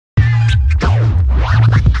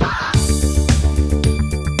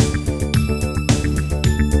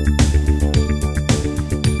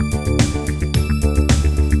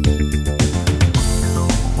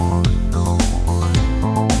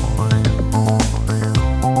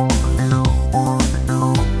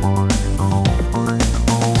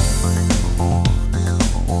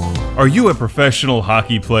Are you a professional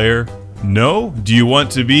hockey player? No? Do you want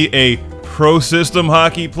to be a pro system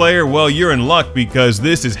hockey player? Well, you're in luck because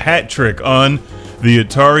this is Hat Trick on the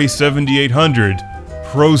Atari 7800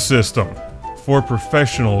 Pro System for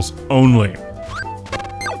professionals only.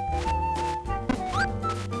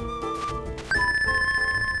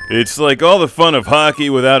 It's like all the fun of hockey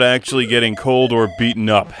without actually getting cold or beaten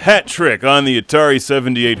up. Hat Trick on the Atari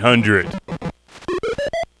 7800.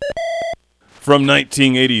 From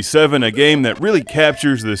 1987, a game that really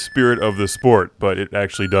captures the spirit of the sport, but it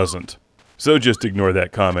actually doesn't. So just ignore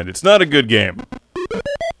that comment. It's not a good game.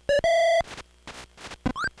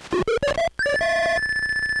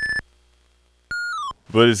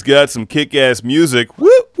 But it's got some kick-ass music.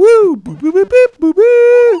 Woo woo! Boo boo boo boo boo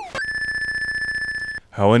boo!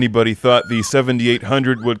 How anybody thought the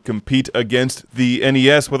 7800 would compete against the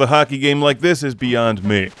NES with a hockey game like this is beyond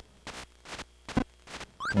me.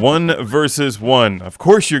 1 versus 1. Of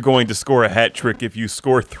course you're going to score a hat trick if you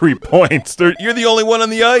score 3 points. You're the only one on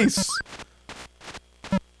the ice.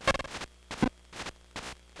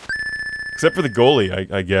 Except for the goalie,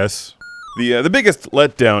 I guess. The biggest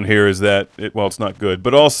letdown here is that, well, it's not good,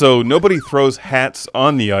 but also nobody throws hats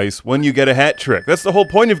on the ice when you get a hat trick. That's the whole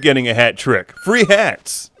point of getting a hat trick. Free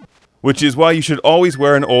hats! Which is why you should always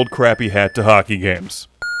wear an old crappy hat to hockey games.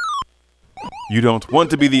 You don't want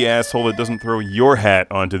to be the asshole that doesn't throw your hat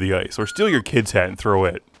onto the ice, or steal your kid's hat and throw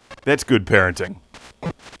it. That's good parenting.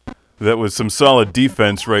 That was some solid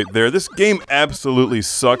defense right there. This game absolutely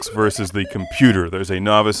sucks versus the computer. There's a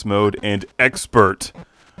novice mode and expert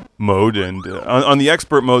mode, and on the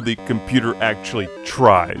expert mode, the computer actually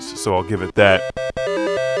tries, so I'll give it that.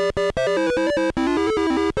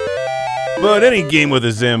 But any game with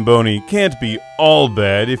a Zamboni can't be all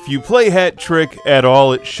bad. If you play Hat Trick at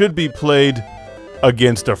all, it should be played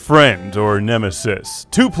against a friend or nemesis.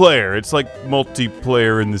 2-player, it's like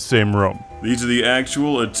multiplayer in the same room. These are the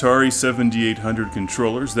actual Atari 7800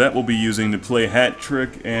 controllers that we'll be using to play Hat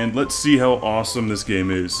Trick, and let's see how awesome this game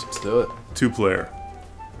is. Let's do it. 2-player.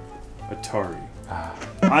 Atari.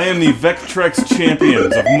 I am the Vectrex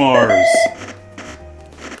champions of Mars.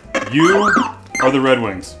 You are the Red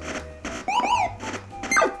Wings.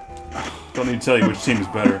 Don't need to tell you which team is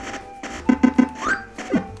better.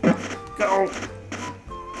 Go!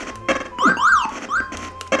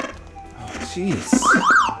 Oh, jeez.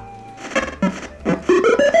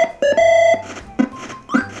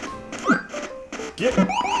 Get... I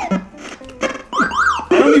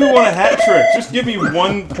don't even want a hat trick. Just give me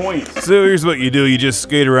 1 point. So here's what you do. You just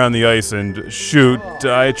skate around the ice and shoot.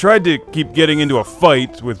 I tried to keep getting into a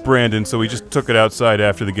fight with Brandon, so we just took it outside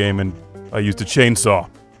after the game, and I used a chainsaw.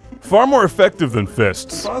 Far more effective than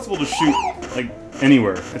fists. It's impossible to shoot, like,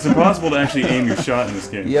 anywhere. It's impossible to actually aim your shot in this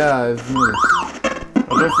game. Yeah, I've noticed.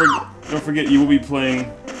 Oh, don't forget, you will be playing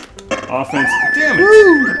offense. Damn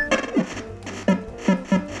it!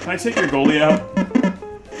 Can I take your goalie out?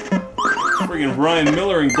 Friggin' Ryan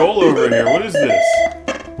Miller in goal over here. What is this?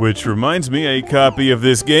 Which reminds me, a copy of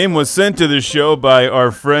this game was sent to the show by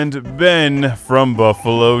our friend Ben from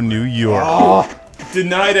Buffalo, New York. Oh.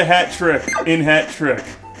 Denied a hat trick in Hat Trick.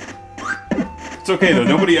 It's okay though,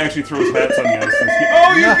 nobody actually throws hats on the ice in this game.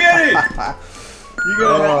 Oh, you get it! You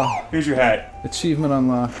got a hat. Here's your hat. Achievement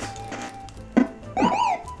unlocked.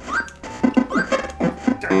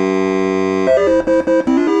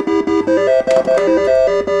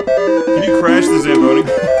 Can you crash the Zamboni? I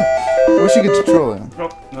wish you could control it. Oh,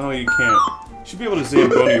 no, you can't. You should be able to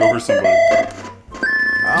Zamboni over somebody.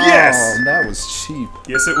 Oh, Yes! That was cheap.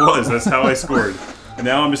 Yes, it was. That's how I scored. And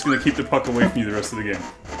now I'm just going to keep the puck away from you the rest of the game.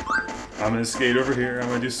 I'm going to skate over here. I'm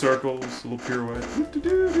going to do circles, a little pirouette.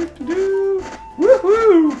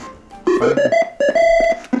 Woohoo!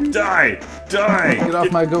 Die! Die! Get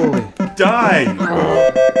off my goalie. Die!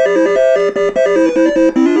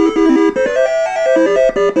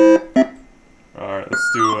 Alright,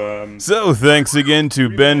 let's do, So, thanks again to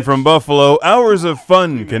Ben from Buffalo. Hours of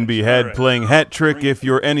fun can be had playing Hat Trick if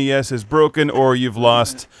your NES is broken or you've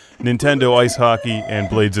lost Nintendo Ice Hockey and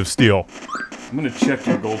Blades of Steel. I'm gonna check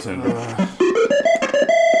your goaltender.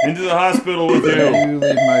 Into the hospital with you! You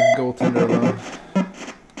leave my goaltender alone.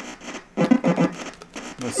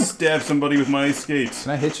 I'm gonna stab somebody with my ice skates.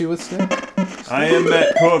 Can I hit you with sticks? I am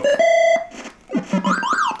Matt Cook.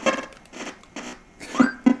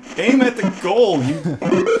 Aim at the goal, you...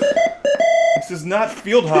 This is not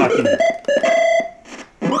field hockey.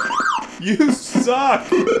 You suck!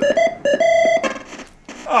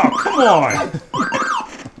 Oh, come on!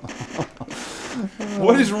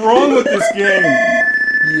 What is wrong with this game?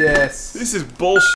 Yes. This is bullshit.